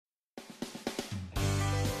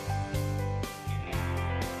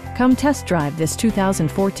Come test drive this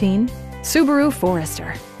 2014 Subaru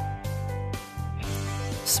Forester.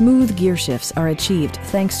 Smooth gear shifts are achieved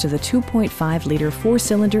thanks to the 2.5-liter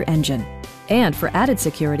four-cylinder engine. And for added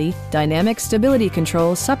security, dynamic stability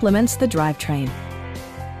control supplements the drivetrain.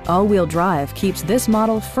 All-wheel drive keeps this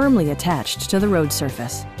model firmly attached to the road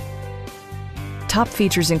surface. Top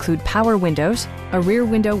features include power windows, a rear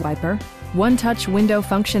window wiper, one-touch window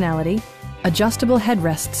functionality, adjustable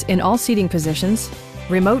headrests in all seating positions,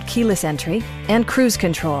 remote keyless entry, and cruise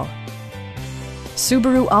control.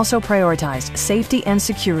 Subaru also prioritized safety and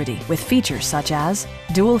security with features such as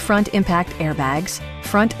dual front impact airbags,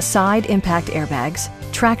 front side impact airbags,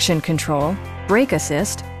 traction control, brake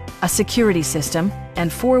assist, a security system,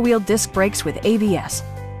 and four-wheel disc brakes with ABS.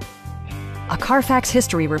 A Carfax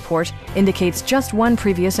history report indicates just one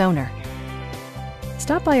previous owner.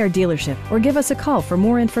 Stop by our dealership or give us a call for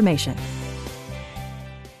more information.